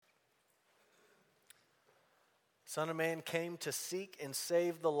Son of Man came to seek and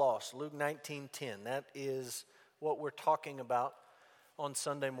save the lost. Luke 19:10. That is what we're talking about on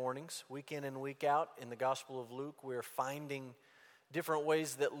Sunday mornings, week in and week out. In the Gospel of Luke, we're finding different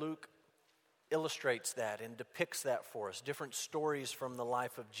ways that Luke illustrates that and depicts that for us, different stories from the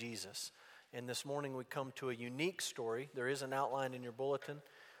life of Jesus. And this morning we come to a unique story. There is an outline in your bulletin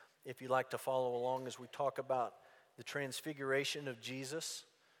if you'd like to follow along as we talk about the transfiguration of Jesus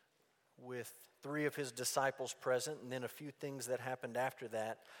with 3 of his disciples present, and then a few things that happened after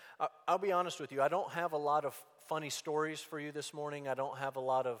that. I'll be honest with you, I don't have a lot of funny stories for you this morning. I don't have a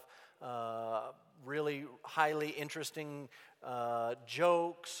lot of really highly interesting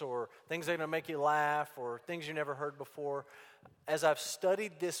jokes or things that are going to make you laugh or things you never heard before. As I've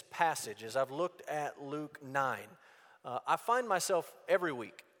studied this passage, as I've looked at Luke 9, I find myself every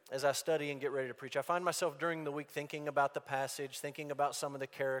week as I study and get ready to preach, I find myself during the week thinking about the passage, thinking about some of the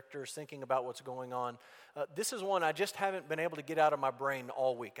characters, thinking about what's going on. This is one I just haven't been able to get out of my brain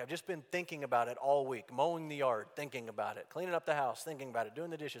all week. I've just been thinking about it all week, mowing the yard, thinking about it, cleaning up the house, thinking about it, doing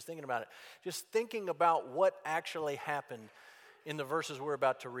the dishes, thinking about it, just thinking about what actually happened in the verses we're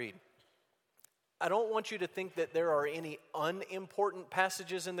about to read. I don't want you to think that there are any unimportant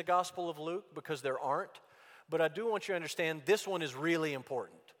passages in the Gospel of Luke, because there aren't, but I do want you to understand this one is really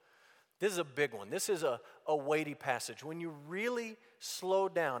important. This is a big one. This is a weighty passage. When you really slow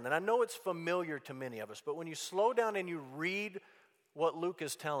down, and I know it's familiar to many of us, but when you slow down and you read what Luke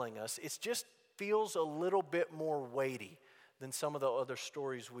is telling us, it just feels a little bit more weighty than some of the other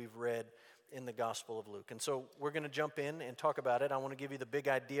stories we've read in the Gospel of Luke. And so we're going to jump in and talk about it. I want to give you the big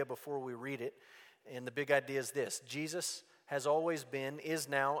idea before we read it. And the big idea is this: Jesus has always been, is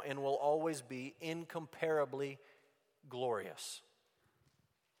now, and will always be incomparably glorious.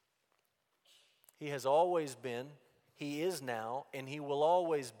 He has always been, he is now, and he will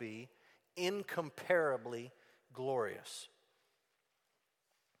always be incomparably glorious.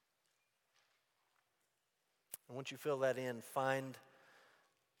 And once you fill that in, find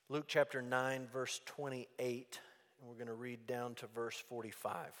Luke chapter 9, verse 28, and we're going to read down to verse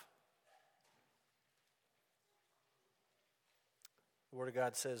 45. The Word of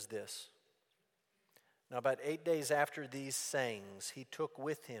God says this: Now about 8 days after these sayings, he took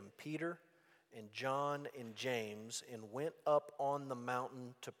with him Peter and John and James and went up on the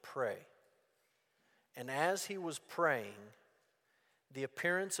mountain to pray. And as he was praying, the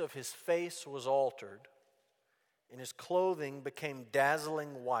appearance of his face was altered, and his clothing became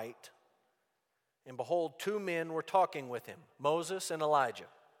dazzling white. And behold, 2 men were talking with him, Moses and Elijah,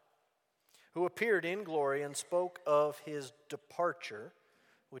 who appeared in glory and spoke of his departure,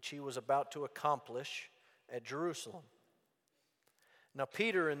 which he was about to accomplish at Jerusalem. Now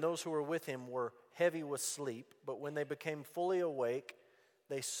Peter and those who were with him were heavy with sleep, but when they became fully awake,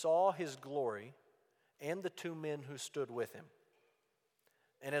 they saw his glory and the 2 men who stood with him.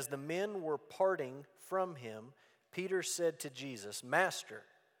 And as the men were parting from him, Peter said to Jesus, Master,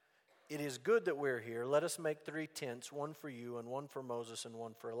 it is good that we're here. Let us make 3 tents, one for you and one for Moses and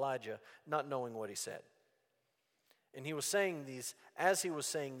one for Elijah, not knowing what he said. And he was saying these, as he was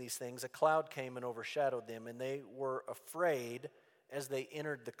saying these things, a cloud came and overshadowed them, and they were afraid as they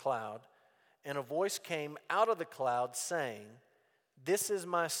entered the cloud. And a voice came out of the cloud saying, This is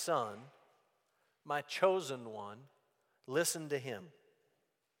my son, my chosen one. Listen to him.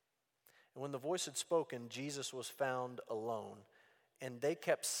 And when the voice had spoken, Jesus was found alone. And they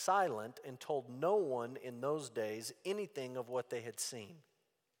kept silent and told no one in those days anything of what they had seen.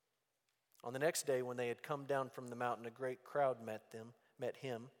 On the next day, when they had come down from the mountain, a great crowd met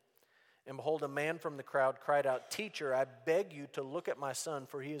him. And behold, a man from the crowd cried out, Teacher, I beg you to look at my son,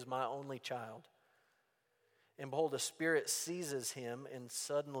 for he is my only child. And behold, a spirit seizes him, and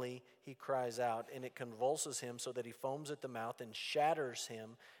suddenly he cries out, and it convulses him so that he foams at the mouth and shatters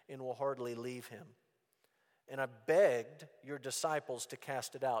him and will hardly leave him. And I begged your disciples to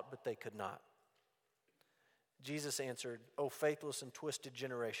cast it out, but they could not. Jesus answered, O faithless and twisted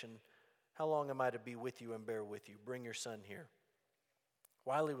generation, how long am I to be with you and bear with you? Bring your son here.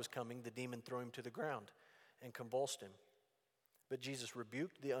 While he was coming, the demon threw him to the ground and convulsed him. But Jesus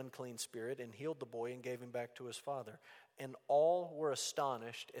rebuked the unclean spirit and healed the boy and gave him back to his father. And all were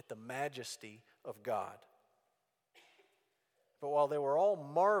astonished at the majesty of God. But while they were all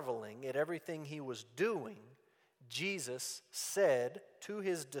marveling at everything he was doing, Jesus said to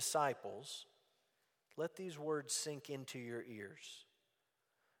his disciples, Let these words sink into your ears.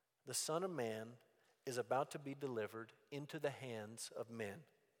 The Son of Man is about to be delivered into the hands of men.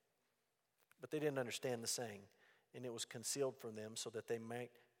 But they didn't understand the saying, and it was concealed from them so that they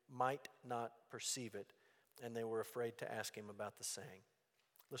might not perceive it, and they were afraid to ask him about the saying.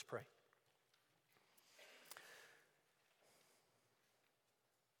 Let's pray.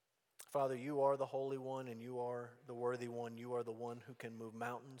 Father, you are the Holy One and you are the worthy one. You are the one who can move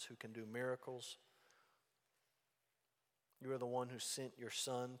mountains, who can do miracles. You are the one who sent your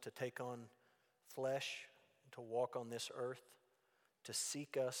Son to take on flesh, to walk on this earth, to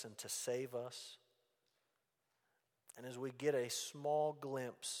seek us and to save us. And as we get a small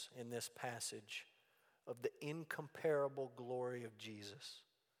glimpse in this passage of the incomparable glory of Jesus,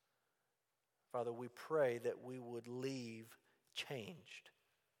 Father, we pray that we would leave changed,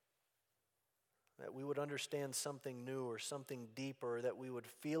 that we would understand something new or something deeper, that we would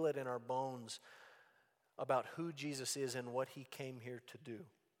feel it in our bones about who Jesus is and what he came here to do.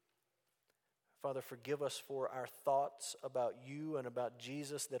 Father, forgive us for our thoughts about you and about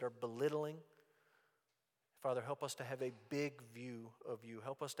Jesus that are belittling. Father, help us to have a big view of you.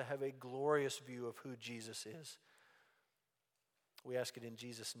 Help us to have a glorious view of who Jesus is. We ask it in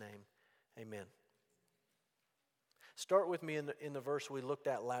Jesus' name. Amen. Start with me in the verse we looked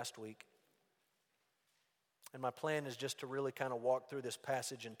at last week. And my plan is just to really kind of walk through this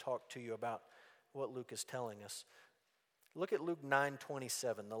passage and talk to you about what Luke is telling us. Look at Luke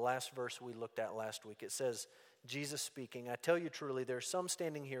 9:27, the last verse we looked at last week. It says, Jesus speaking, I tell you truly, there are some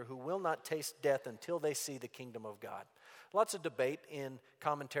standing here who will not taste death until they see the kingdom of God. Lots of debate in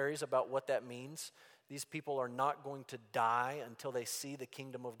commentaries about what that means. These people are not going to die until they see the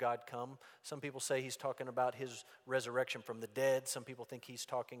kingdom of God come. Some people say he's talking about his resurrection from the dead. Some people think he's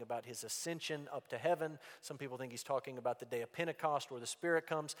talking about his ascension up to heaven. Some people think he's talking about the day of Pentecost where the Spirit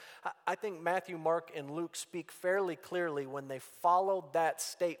comes. I think Matthew, Mark, and Luke speak fairly clearly when they followed that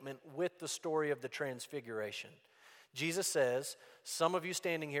statement with the story of the transfiguration. Jesus says, some of you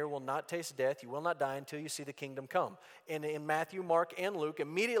standing here will not taste death. You will not die until you see the kingdom come. And in Matthew, Mark, and Luke,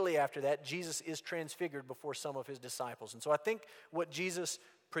 immediately after that, Jesus is transfigured before some of his disciples. And so I think what Jesus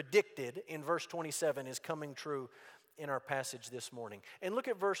predicted in verse 27 is coming true in our passage this morning. And look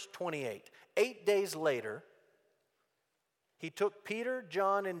at verse 28. 8 days later, he took Peter,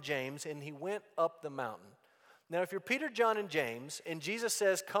 John, and James, and he went up the mountain. Now, if you're Peter, John, and James, and Jesus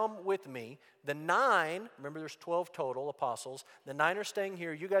says, come with me, the 9, remember there's 12 total apostles, the 9 are staying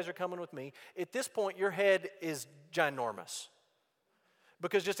here, you guys are coming with me. At this point, your head is ginormous.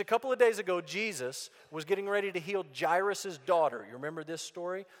 Because just a couple of days ago, Jesus was getting ready to heal Jairus' daughter. You remember this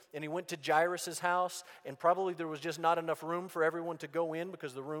story? And he went to Jairus' house, and probably there was just not enough room for everyone to go in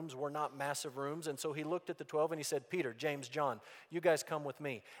because the rooms were not massive rooms. And so he looked at the 12 and he said, Peter, James, John, you guys come with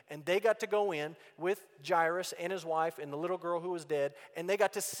me. And they got to go in with Jairus and his wife and the little girl who was dead, and they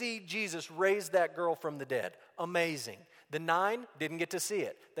got to see Jesus raise that girl from the dead. Amazing. The 9 didn't get to see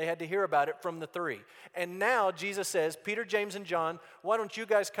it. They had to hear about it from the 3. And now Jesus says, Peter, James, and John, why don't you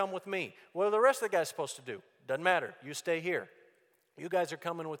guys come with me? What are the rest of the guys supposed to do? Doesn't matter. You stay here. You guys are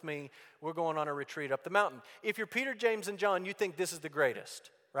coming with me. We're going on a retreat up the mountain. If you're Peter, James, and John, you think this is the greatest,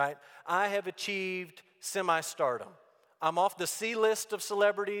 right? I have achieved semi-stardom. I'm off the C list of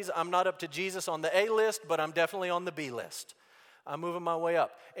celebrities. I'm not up to Jesus on the A list, but I'm definitely on the B list. I'm moving my way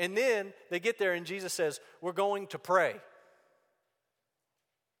up. And then they get there and Jesus says, we're going to pray.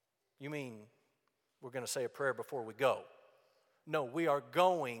 You mean we're going to say a prayer before we go? No, we are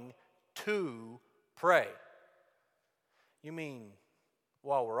going to pray. You mean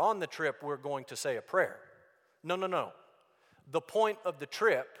while we're on the trip, we're going to say a prayer? No. The point of the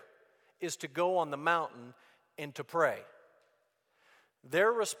trip is to go on the mountain and to pray.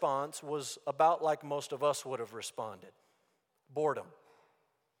 Their response was about like most of us would have responded. Boredom.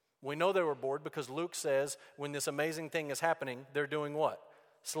 We know they were bored because Luke says when this amazing thing is happening, they're doing what?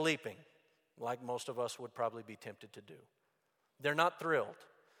 Sleeping, like most of us would probably be tempted to do. They're not thrilled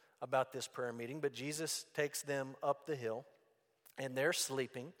about this prayer meeting, but Jesus takes them up the hill, and they're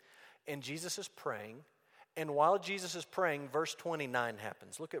sleeping, and Jesus is praying, and while Jesus is praying, verse 29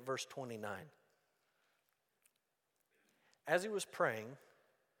 happens. Look at verse 29. As he was praying,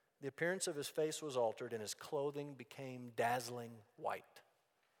 the appearance of his face was altered, and his clothing became dazzling white.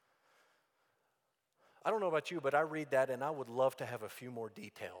 I don't know about you, but I read that and I would love to have a few more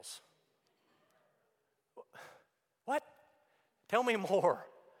details. What? Tell me more.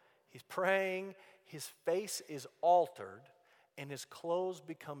 He's praying, his face is altered, and his clothes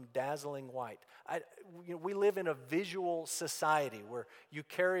become dazzling white. We live in a visual society where you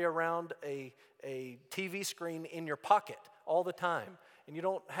carry around a TV screen in your pocket all the time. And you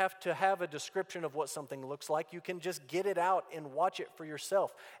don't have to have a description of what something looks like. You can just get it out and watch it for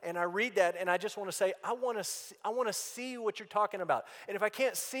yourself. And I read that and I just want to say, I want to see what you're talking about. And if I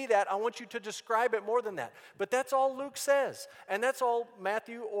can't see that, I want you to describe it more than that. But that's all Luke says. And that's all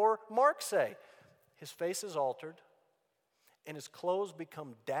Matthew or Mark say. His face is altered and his clothes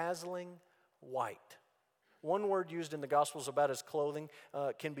become dazzling white. One word used in the Gospels about his clothing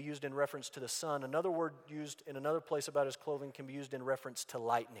can be used in reference to the sun. Another word used in another place about his clothing can be used in reference to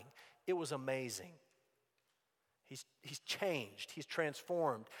lightning. It was amazing. He's changed. He's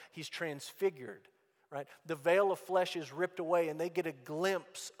transformed. He's transfigured. Right? The veil of flesh is ripped away, and they get a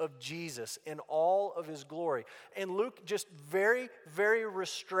glimpse of Jesus in all of his glory. And Luke just very, very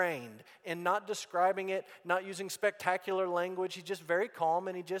restrained in not describing it, not using spectacular language. He's just very calm,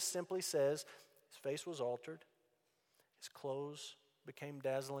 and he just simply says, his face was altered. His clothes became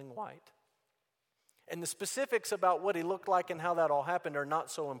dazzling white. And the specifics about what he looked like and how that all happened are not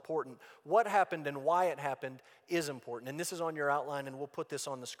so important. What happened and why it happened is important. And this is on your outline, and we'll put this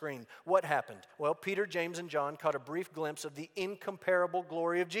on the screen. What happened? Well, Peter, James, and John caught a brief glimpse of the incomparable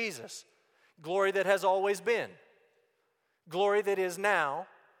glory of Jesus. Glory that has always been. Glory that is now,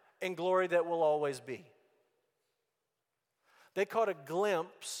 and glory that will always be. They caught a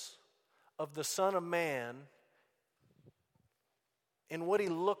glimpse of the Son of Man in what he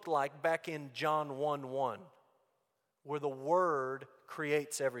looked like back in John 1:1, where the Word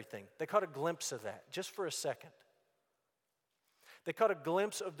creates everything. They caught a glimpse of that, just for a second. They caught a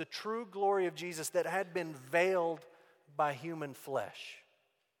glimpse of the true glory of Jesus that had been veiled by human flesh.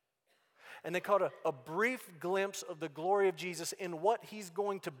 And they caught a brief glimpse of the glory of Jesus in what he's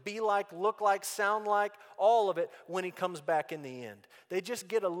going to be like, look like, sound like, all of it when he comes back in the end. They just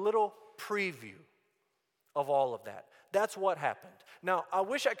get a little preview of all of that. That's what happened. Now, I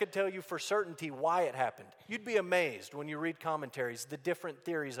wish I could tell you for certainty why it happened. You'd be amazed when you read commentaries, the different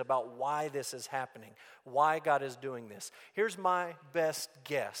theories about why this is happening, why God is doing this. Here's my best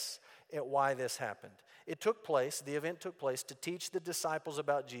guess at why this happened. The event took place to teach the disciples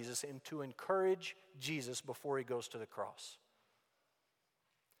about Jesus and to encourage Jesus before he goes to the cross.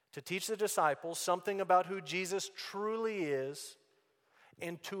 To teach the disciples something about who Jesus truly is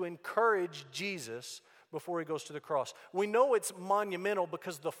and to encourage Jesus before he goes to the cross. We know it's monumental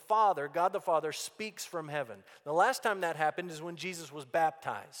because the Father, God the Father, speaks from heaven. The last time that happened is when Jesus was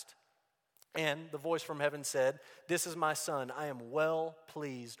baptized. And the voice from heaven said, "This is my Son, I am well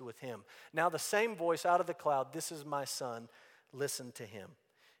pleased with him." Now the same voice out of the cloud, "This is my Son, listen to him."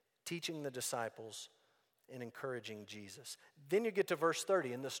 Teaching the disciples and encouraging Jesus. Then you get to verse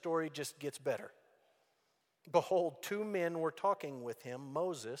 30 and the story just gets better. "Behold, two men were talking with him,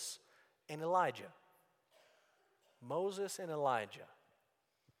 Moses and Elijah." Moses and Elijah.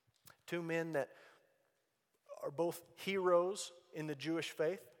 Two men that are both heroes in the Jewish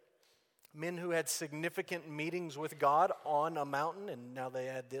faith. Men who had significant meetings with God on a mountain, and now they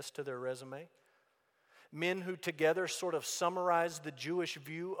add this to their resume. Men who together sort of summarized the Jewish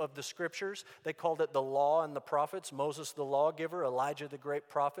view of the Scriptures. They called it the law and the prophets. Moses the lawgiver, Elijah the great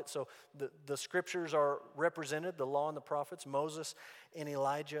prophet. So the Scriptures are represented, the law and the prophets. Moses and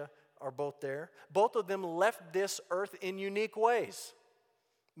Elijah are both there. Both of them left this earth in unique ways.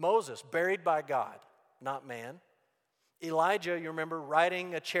 Moses, buried by God, not man. Elijah, you remember,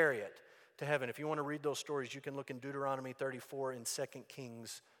 riding a chariot to heaven. If you want to read those stories, you can look in Deuteronomy 34 and 2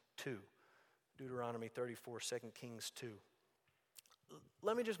 Kings 2. Deuteronomy 34, 2 Kings 2.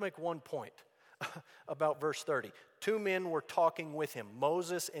 Let me just make one point about verse 30. Two men were talking with him,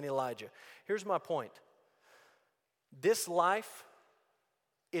 Moses and Elijah. Here's my point. This life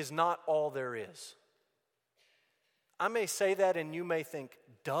is not all there is. I may say that and you may think,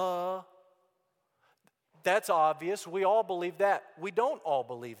 duh. That's obvious. We all believe that. We don't all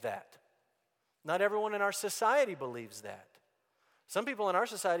believe that. Not everyone in our society believes that. Some people in our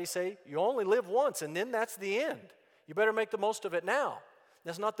society say, you only live once and then that's the end. You better make the most of it now.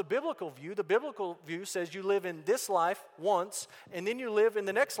 That's not the biblical view. The biblical view says you live in this life once and then you live in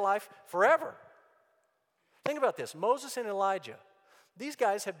the next life forever. Think about this. Moses and Elijah. These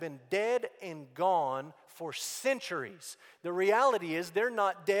guys have been dead and gone for centuries. The reality is they're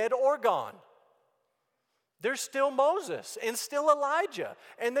not dead or gone. They're still Moses and still Elijah.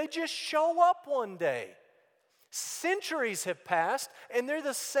 And they just show up one day. Centuries have passed and they're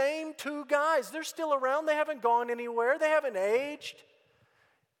the same two guys. They're still around. They haven't gone anywhere. They haven't aged.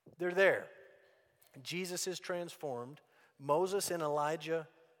 They're there. Jesus is transformed. Moses and Elijah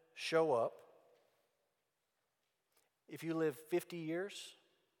show up. If you live 50 years,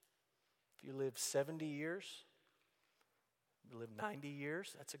 if you live 70 years, you live 90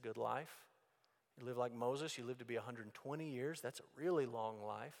 years, that's a good life. You live like Moses, you live to be 120 years, that's a really long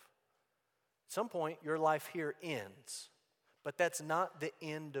life. At some point, your life here ends, but that's not the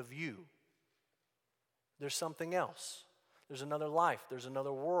end of you. There's something else. There's another life, there's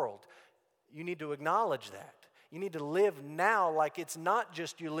another world. You need to acknowledge that. You need to live now like it's not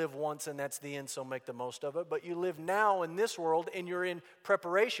just you live once and that's the end, so make the most of it, but you live now in this world and you're in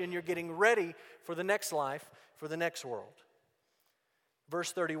preparation, you're getting ready for the next life, for the next world.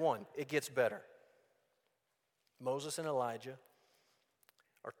 Verse 31, it gets better. Moses and Elijah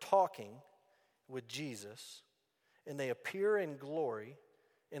are talking with Jesus, and they appear in glory.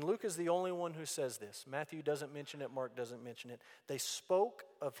 And Luke is the only one who says this. Matthew doesn't mention it, Mark doesn't mention it. They spoke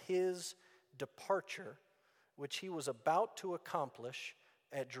of his departure, which he was about to accomplish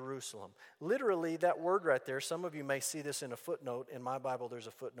at Jerusalem. Literally, that word right there, some of you may see this in a footnote. In my Bible, there's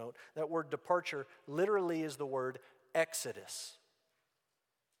a footnote. That word departure literally is the word Exodus.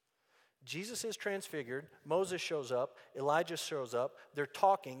 Jesus is transfigured. Moses shows up. Elijah shows up. They're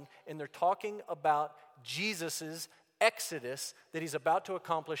talking, and they're talking about Jesus' Exodus that he's about to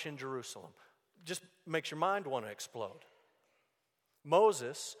accomplish in Jerusalem. Just makes your mind want to explode.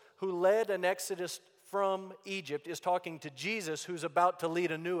 Moses, who led an exodus from Egypt, is talking to Jesus, who's about to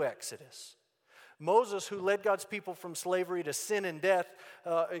lead a new exodus. Moses, who led God's people from slavery to sin and death,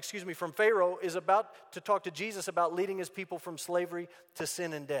 from Pharaoh, is about to talk to Jesus about leading his people from slavery to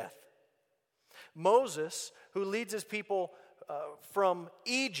sin and death. Moses, who leads his people from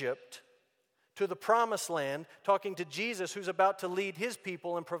Egypt to the promised land, talking to Jesus, who's about to lead his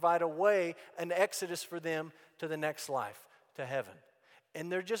people and provide a way, an exodus for them to the next life, to heaven. And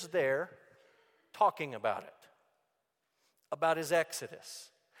they're just there talking about it, about his exodus.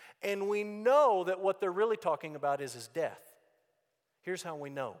 And we know that what they're really talking about is his death. Here's how we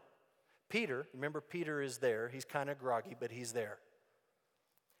know. Peter, remember Peter is there. He's kind of groggy, but he's there.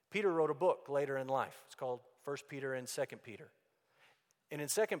 Peter wrote a book later in life. It's called 1 Peter and 2 Peter. And in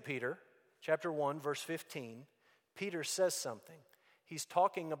 2 Peter, chapter 1, verse 15, Peter says something. He's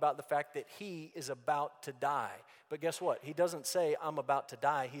talking about the fact that he is about to die. But guess what? He doesn't say, I'm about to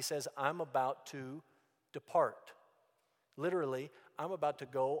die. He says, I'm about to depart. Literally, I'm about to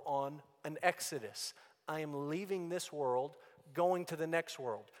go on an exodus. I am leaving this world, going to the next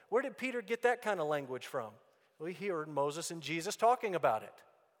world. Where did Peter get that kind of language from? Well, he heard Moses and Jesus talking about it.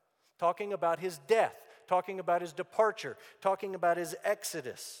 Talking about his death, talking about his departure, talking about his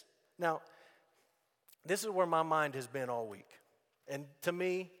exodus. Now, this is where my mind has been all week. And to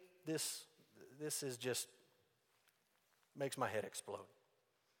me, this is just makes my head explode.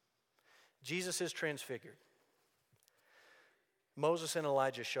 Jesus is transfigured. Moses and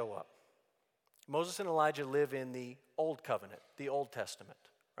Elijah show up. Moses and Elijah live in the Old Covenant, the Old Testament,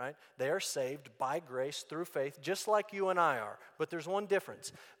 right? They are saved by grace through faith, just like you and I are. But there's one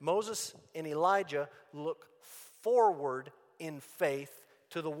difference. Moses and Elijah look forward in faith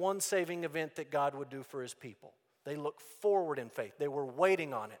to the one saving event that God would do for his people. They look forward in faith. They were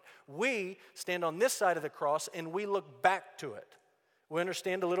waiting on it. We stand on this side of the cross and we look back to it. We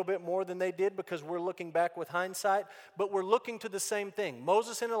understand a little bit more than they did because we're looking back with hindsight, but we're looking to the same thing.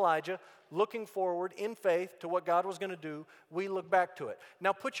 Moses and Elijah looking forward in faith to what God was going to do. We look back to it.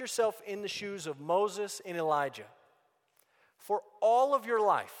 Now put yourself in the shoes of Moses and Elijah. For all of your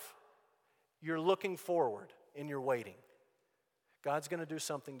life, you're looking forward and you're waiting. God's going to do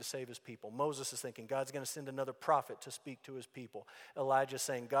something to save his people. Moses is thinking God's going to send another prophet to speak to his people. Elijah's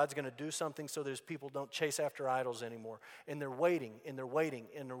saying God's going to do something so that his people don't chase after idols anymore. And they're waiting, and they're waiting,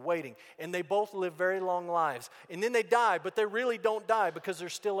 and they're waiting. And they both live very long lives. And then they die, but they really don't die because they're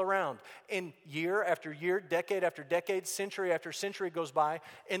still around. And year after year, decade after decade, century after century goes by,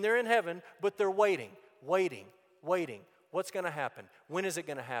 and they're in heaven, but they're waiting. What's going to happen? When is it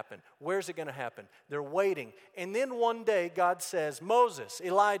going to happen? Where's it going to happen? They're waiting. And then one day God says, Moses,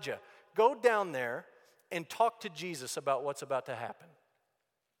 Elijah, go down there and talk to Jesus about what's about to happen.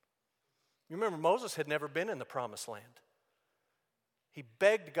 You remember Moses had never been in the promised land. He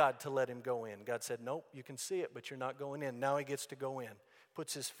begged God to let him go in. God said, nope, you can see it, but you're not going in. Now he gets to go in.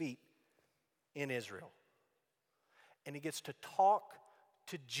 Puts his feet in Israel. And he gets to talk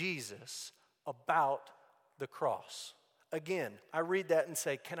to Jesus about the cross. Again, I read that and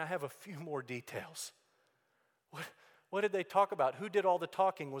say, can I have a few more details? What did they talk about? Who did all the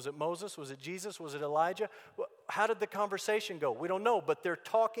talking? Was it Moses? Was it Jesus? Was it Elijah? How did the conversation go? We don't know, but they're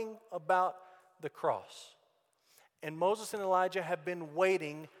talking about the cross. And Moses and Elijah have been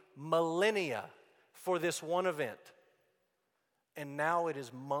waiting millennia for this one event. And now it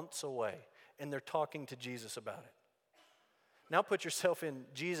is months away, and they're talking to Jesus about it. Now put yourself in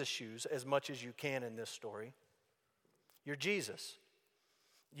Jesus' shoes as much as you can in this story. You're Jesus.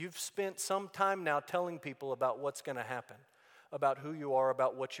 You've spent some time now telling people about what's going to happen, about who you are,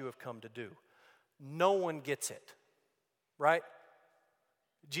 about what you have come to do. No one gets it, right?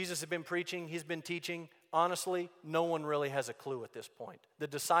 Jesus has been preaching, he's been teaching. Honestly, no one really has a clue at this point. The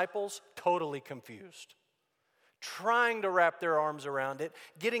disciples, totally confused. trying to wrap their arms around it,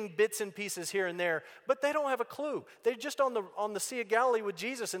 getting bits and pieces here and there, but they don't have a clue. They're just on the Sea of Galilee with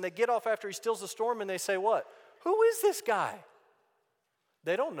Jesus, and they get off after he stills the storm, and they say, what? Who is this guy?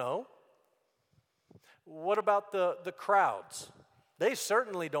 They don't know. What about the crowds? They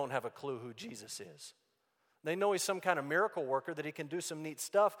certainly don't have a clue who Jesus is. They know he's some kind of miracle worker, that he can do some neat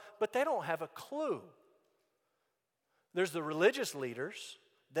stuff, but they don't have a clue. There's the religious leaders.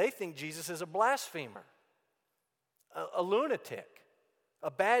 They think Jesus is a blasphemer, a lunatic, a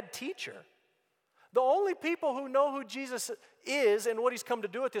bad teacher. The only people who know who Jesus is and what he's come to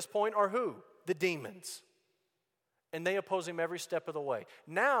do at this point are who? The demons. And they oppose him every step of the way.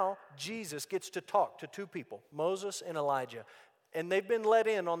 Now, Jesus gets to talk to two people, Moses and Elijah. And they've been let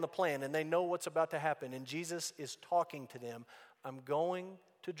in on the plan, and they know what's about to happen. And Jesus is talking to them. I'm going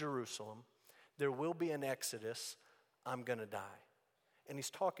to Jerusalem. There will be an exodus. I'm going to die. And he's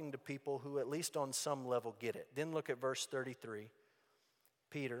talking to people who at least on some level get it. Then look at verse 33.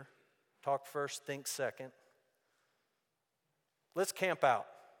 Peter, talk first, think second. Let's camp out.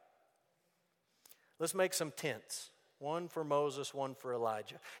 Let's make some tents. One for Moses, one for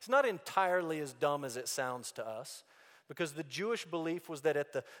Elijah. It's not entirely as dumb as it sounds to us, because the Jewish belief was that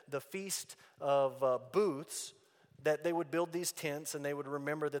at the Feast of Booths, that they would build these tents and they would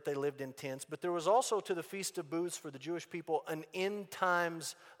remember that they lived in tents. But there was also to the Feast of Booths for the Jewish people an end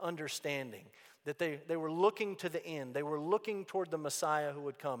times understanding, that they were looking to the end. They were looking toward the Messiah who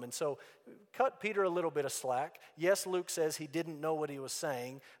would come. And so cut Peter a little bit of slack. Yes, Luke says he didn't know what he was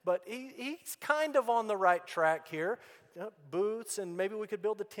saying, but he's kind of on the right track here. Booths, and maybe we could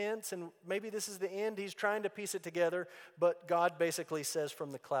build the tents, and maybe this is the end. He's trying to piece it together, but God basically says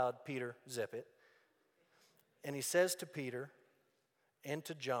from the cloud, Peter, zip it. And he says to Peter and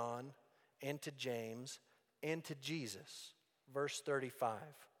to John and to James and to Jesus, verse 35,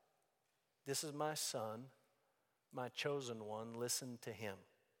 this is my son, my chosen one, listen to him.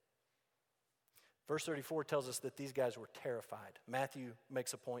 Verse 34 tells us that these guys were terrified. Matthew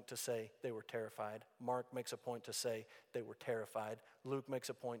makes a point to say they were terrified. Mark makes a point to say they were terrified. Luke makes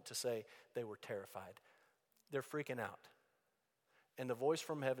a point to say they were terrified. They're freaking out. And the voice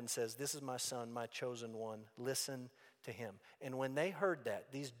from heaven says, this is my son, my chosen one, listen to him. And when they heard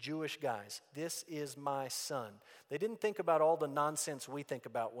that, these Jewish guys, this is my son, they didn't think about all the nonsense we think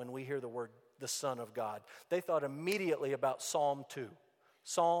about when we hear the word, the Son of God. They thought immediately about Psalm 2.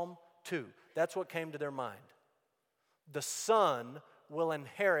 Psalm 2. That's what came to their mind. The Son will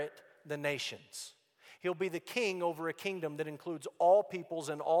inherit the nations. He'll be the king over a kingdom that includes all peoples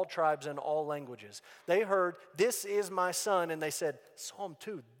and all tribes and all languages. They heard, this is my son, and they said, Psalm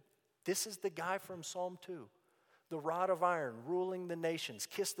 2, this is the guy from Psalm 2. The rod of iron ruling the nations.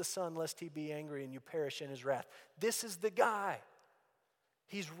 Kiss the Son lest he be angry and you perish in his wrath. This is the guy.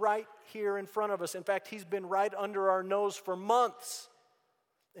 He's right here in front of us. In fact, he's been right under our nose for months,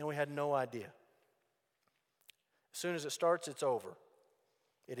 and we had no idea. As soon as it starts, it's over.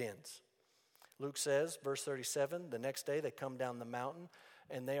 It ends. Luke says, verse 37, the next day they come down the mountain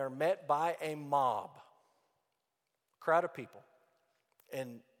and they are met by a mob, crowd of people.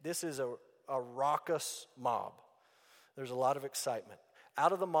 And this is a raucous mob. There's a lot of excitement.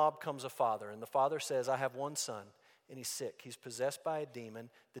 Out of the mob comes a father, and the father says, I have one son, and he's sick. He's possessed by a demon.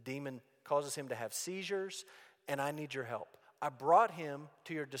 The demon causes him to have seizures, and I need your help. I brought him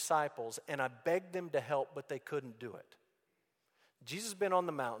to your disciples, and I begged them to help, but they couldn't do it. Jesus has been on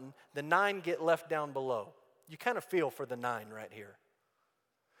the mountain. The 9 get left down below. You kind of feel for the 9 right here.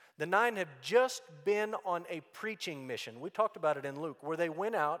 The 9 have just been on a preaching mission. We talked about it in Luke, where they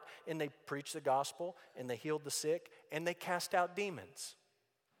went out and they preached the gospel and they healed the sick and they cast out demons.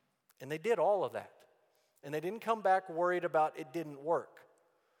 And they did all of that. And they didn't come back worried about it didn't work.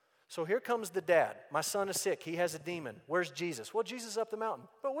 So here comes the dad. My son is sick. He has a demon. Where's Jesus? Well, Jesus is up the mountain.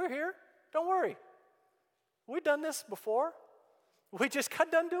 But we're here. Don't worry. We've done this before. We just got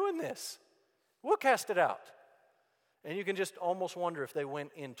done doing this. We'll cast it out. And you can just almost wonder if they went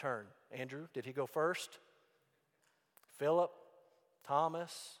in turn. Andrew, did he go first? Philip,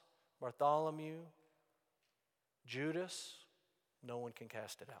 Thomas, Bartholomew, Judas? No one can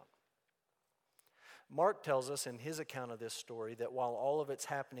cast it out. Mark tells us in his account of this story that while all of it's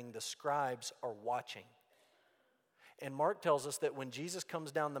happening, the scribes are watching. And Mark tells us that when Jesus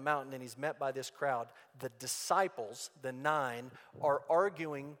comes down the mountain and he's met by this crowd, the disciples, the 9, are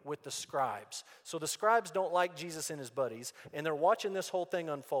arguing with the scribes. So the scribes don't like Jesus and his buddies, and they're watching this whole thing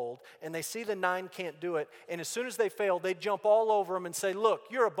unfold, and they see the 9 can't do it, and as soon as they fail, they jump all over them and say, look,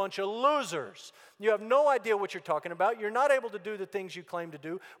 you're a bunch of losers. You have no idea what you're talking about. You're not able to do the things you claim to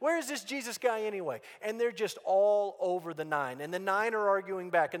do. Where is this Jesus guy anyway? And they're just all over the 9. And the 9 are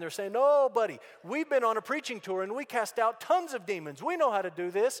arguing back, and they're saying, "No, buddy, we've been on a preaching tour, and we cast out tons of demons. We know how to do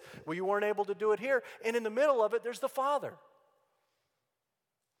this. Well, you weren't able to do it here." And in the middle of it, there's the Father.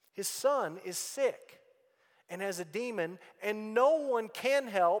 His Son is sick and has a demon, and no one can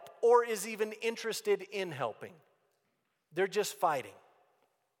help or is even interested in helping. They're just fighting.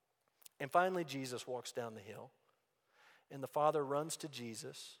 And finally, Jesus walks down the hill, and the Father runs to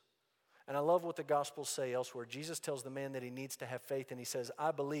Jesus. And I love what the Gospels say elsewhere. Jesus tells the man that he needs to have faith, and he says,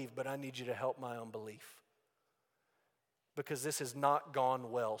 "I believe, but I need you to help my unbelief, because this has not gone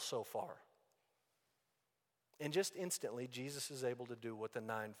well so far." And just instantly, Jesus is able to do what the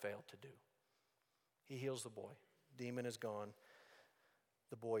 9 failed to do. He heals the boy. Demon is gone.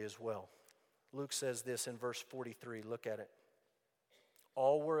 The boy is well. Luke says this in verse 43. Look at it.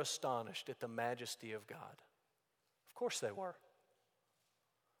 All were astonished at the majesty of God. Of course they were.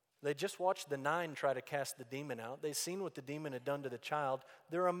 They just watched the 9 try to cast the demon out. They'd seen what the demon had done to the child.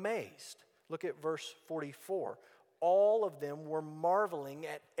 They're amazed. Look at verse 44. All of them were marveling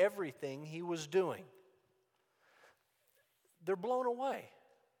at everything he was doing. They're blown away.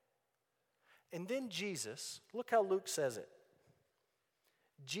 And then Jesus, look how Luke says it.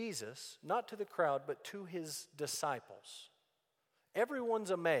 Jesus, not to the crowd, but to his disciples.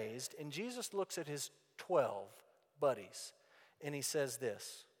 Everyone's amazed, and Jesus looks at his 12 buddies, and he says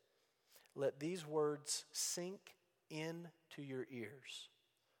this, "Let these words sink into your ears."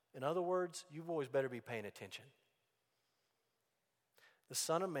 In other words, you boys better be paying attention. The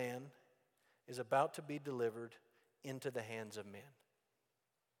Son of Man is about to be delivered into the hands of men.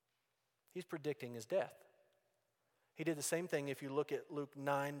 He's predicting his death. He did the same thing if you look at Luke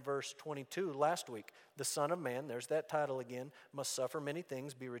 9, verse 22 last week. The Son of Man, there's that title again, must suffer many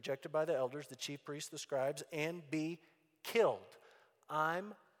things, be rejected by the elders, the chief priests, the scribes, and be killed.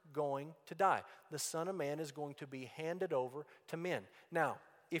 I'm going to die. The Son of Man is going to be handed over to men. Now,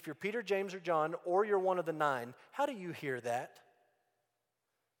 if you're Peter, James, or John, or you're one of the 9, how do you hear that?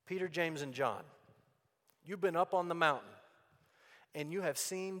 Peter, James, and John. You've been up on the mountain, and you have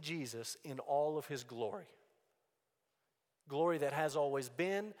seen Jesus in all of his glory. Glory that has always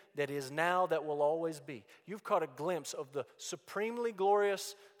been, that is now, that will always be. You've caught a glimpse of the supremely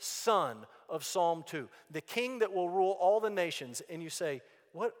glorious Son of Psalm 2, the King that will rule all the nations, and you say,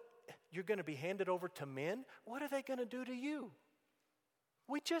 "What? You're going to be handed over to men? What are they going to do to you?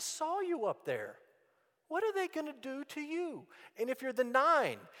 We just saw you up there. What are they going to do to you?" And if you're the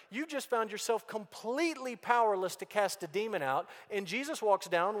 9, you just found yourself completely powerless to cast a demon out, and Jesus walks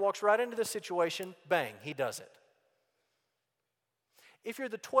right into the situation, bang, he does it. If you're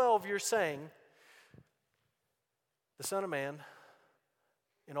the 12, you're saying, the Son of Man,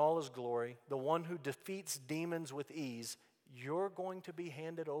 in all his glory, the one who defeats demons with ease, you're going to be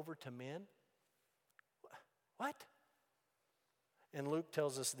handed over to men? What? And Luke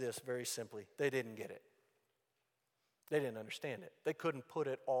tells us this very simply. They didn't get it. They didn't understand it. They couldn't put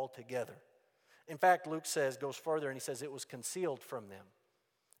it all together. In fact, Luke goes further, and he says it was concealed from them.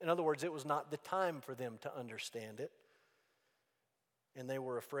 In other words, it was not the time for them to understand it. And they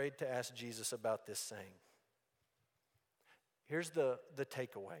were afraid to ask Jesus about this saying. Here's the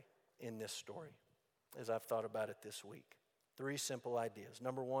takeaway in this story as I've thought about it this week. 3 simple ideas.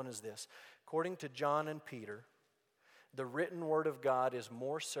 Number 1 is this. According to John and Peter, the written word of God is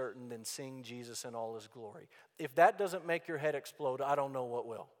more certain than seeing Jesus in all his glory. If that doesn't make your head explode, I don't know what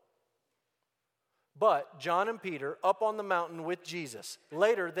will. But John and Peter, up on the mountain with Jesus,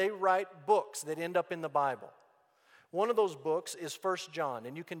 later they write books that end up in the Bible. One of those books is 1 John,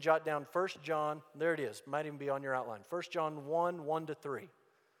 and you can jot down 1 John, there it is, might even be on your outline, 1 John 1, 1-3.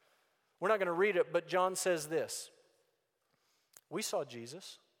 We're not going to read it, but John says this. We saw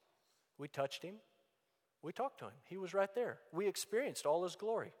Jesus. We touched him. We talked to him. He was right there. We experienced all his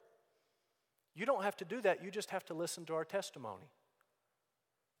glory. You don't have to do that. You just have to listen to our testimony.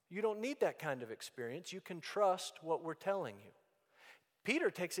 You don't need that kind of experience. You can trust what we're telling you.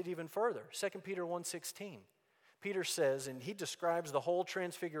 Peter takes it even further. 2 Peter 1:16. Peter says, and he describes the whole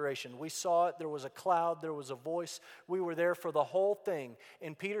transfiguration. We saw it. There was a cloud. There was a voice. We were there for the whole thing.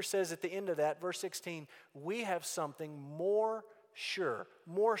 And Peter says at the end of that, verse 16, we have something more sure,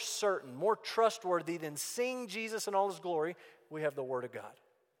 more certain, more trustworthy than seeing Jesus in all his glory. We have the Word of God.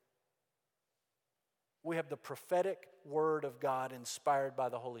 We have the prophetic Word of God inspired by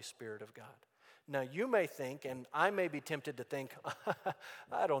the Holy Spirit of God. Now, you may think, and I may be tempted to think,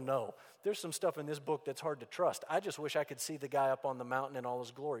 I don't know. There's some stuff in this book that's hard to trust. I just wish I could see the guy up on the mountain in all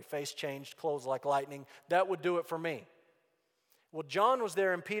his glory. Face changed, clothes like lightning. That would do it for me. Well, John was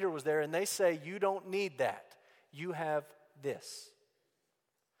there and Peter was there, and they say, you don't need that. You have this.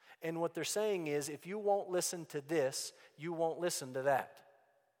 And what they're saying is, if you won't listen to this, you won't listen to that.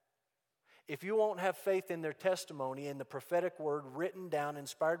 If you won't have faith in their testimony and the prophetic word written down,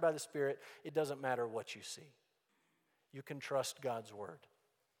 inspired by the Spirit, it doesn't matter what you see. You can trust God's word.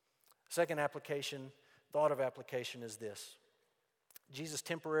 Second application, thought of application is this. Jesus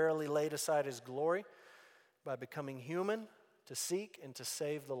temporarily laid aside his glory by becoming human to seek and to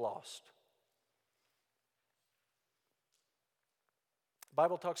save the lost. The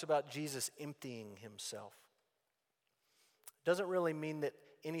Bible talks about Jesus emptying himself. It doesn't really mean that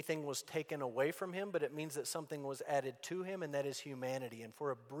anything was taken away from him, but it means that something was added to him, and that is humanity. And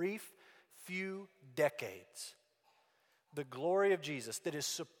for a brief few decades, the glory of Jesus that is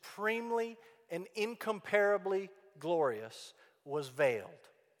supremely and incomparably glorious was veiled.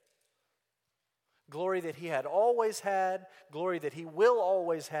 Glory that he had always had, glory that he will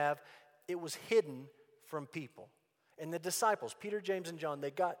always have, it was hidden from people. And the disciples, Peter, James, and John, they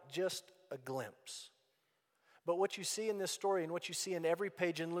got just a glimpse. But what you see in this story and what you see in every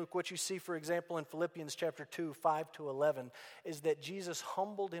page in Luke, what you see, for example, in Philippians chapter 2, 5 to 11, is that Jesus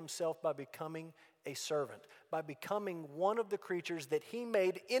humbled himself by becoming a servant, by becoming one of the creatures that he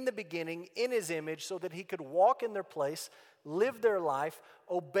made in the beginning in his image so that he could walk in their place, live their life,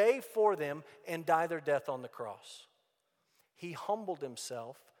 obey for them, and die their death on the cross. He humbled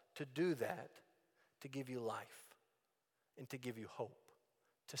himself to do that, to give you life and to give you hope,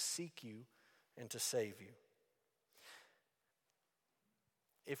 to seek you and to save you.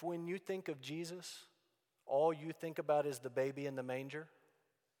 If when you think of Jesus, all you think about is the baby in the manger,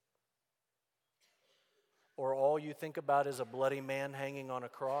 or all you think about is a bloody man hanging on a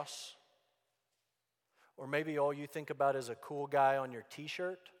cross, or maybe all you think about is a cool guy on your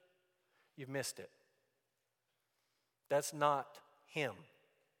t-shirt, you've missed it. That's not him.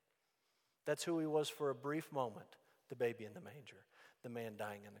 That's who he was for a brief moment, the baby in the manger, the man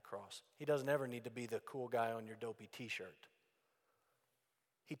dying on the cross. He doesn't ever need to be the cool guy on your dopey t-shirt.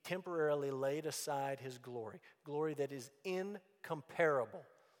 He temporarily laid aside his glory, glory that is incomparable,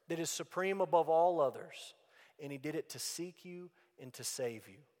 that is supreme above all others, and he did it to seek you and to save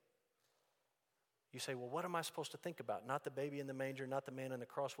you. You say, well, what am I supposed to think about? Not the baby in the manger, not the man on the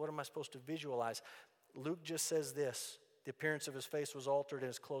cross. What am I supposed to visualize? Luke just says this: the appearance of his face was altered and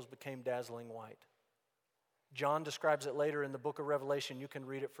his clothes became dazzling white. John describes it later in the book of Revelation. You can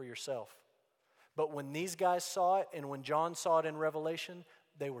read it for yourself. But when these guys saw it and when John saw it in Revelation,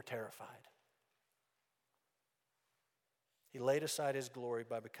 they were terrified. He laid aside his glory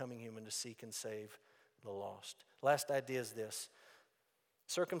by becoming human to seek and save the lost. Last idea is this: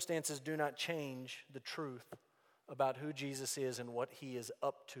 circumstances do not change the truth about who Jesus is and what he is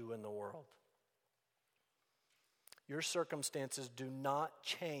up to in the world. Your circumstances do not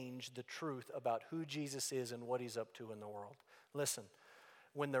change the truth about who Jesus is and what he's up to in the world. Listen,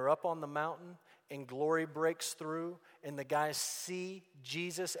 when they're up on the mountain and glory breaks through and the guys see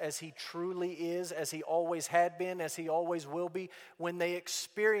Jesus as he truly is, as he always had been, as he always will be, when they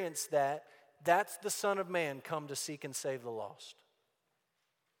experience that, that's the Son of Man come to seek and save the lost.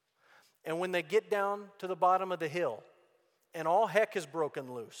 And when they get down to the bottom of the hill and all heck is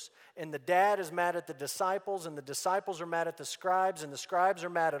broken loose, and the dad is mad at the disciples, and the disciples are mad at the scribes, and the scribes are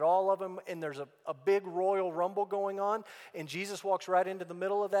mad at all of them, and there's a big royal rumble going on, and Jesus walks right into the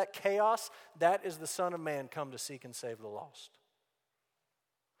middle of that chaos, that is the Son of Man come to seek and save the lost.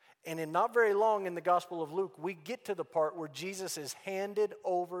 And in not very long in the Gospel of Luke, we get to the part where Jesus is handed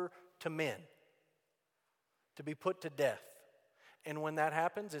over to men to be put to death. And when that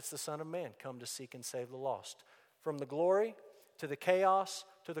happens, it's the Son of Man come to seek and save the lost. From the glory to the chaos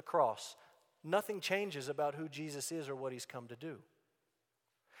to the cross, nothing changes about who Jesus is or what he's come to do.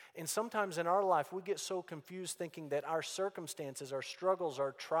 And sometimes in our life, we get so confused thinking that our circumstances, our struggles,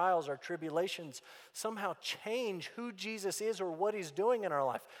 our trials, our tribulations somehow change who Jesus is or what he's doing in our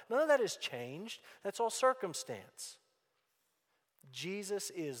life. None of that has changed. That's all circumstance. Jesus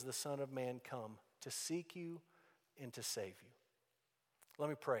is the Son of Man come to seek you and to save you. Let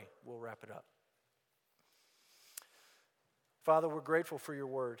me pray. We'll wrap it up. Father, we're grateful for your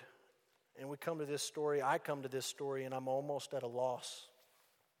word. And we come to this story, I come to this story, and I'm almost at a loss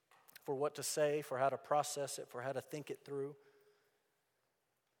for what to say, for how to process it, for how to think it through.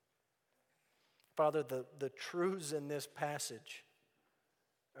 Father, the truths in this passage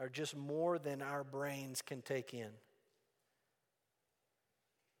are just more than our brains can take in.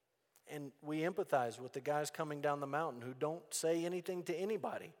 And we empathize with the guys coming down the mountain who don't say anything to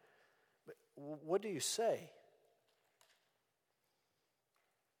anybody. But what do you say?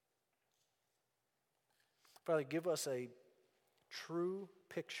 Father, give us a true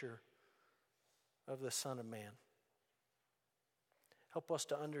picture of the Son of Man. Help us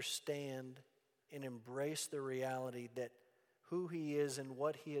to understand and embrace the reality that who He is and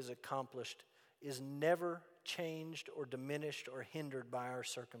what He has accomplished is never changed or diminished or hindered by our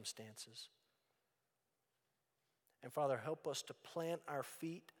circumstances. And Father, help us to plant our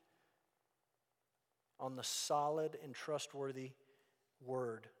feet on the solid and trustworthy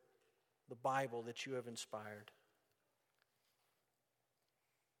Word, the Bible that You have inspired.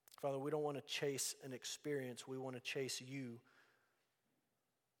 Father, we don't want to chase an experience. We want to chase You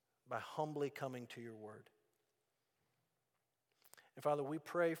by humbly coming to Your Word. And Father, we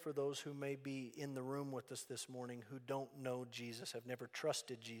pray for those who may be in the room with us this morning who don't know Jesus, have never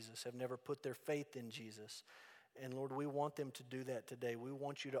trusted Jesus, have never put their faith in Jesus. And Lord, we want them to do that today. We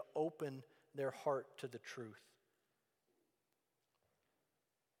want You to open their heart to the truth.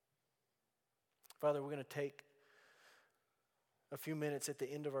 Father, we're going to take a few minutes at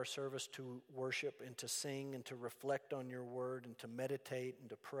the end of our service to worship and to sing and to reflect on Your word and to meditate and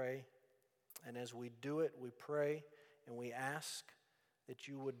to pray. And as we do it, we pray and we ask that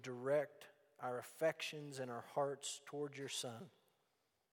You would direct our affections and our hearts toward Your Son.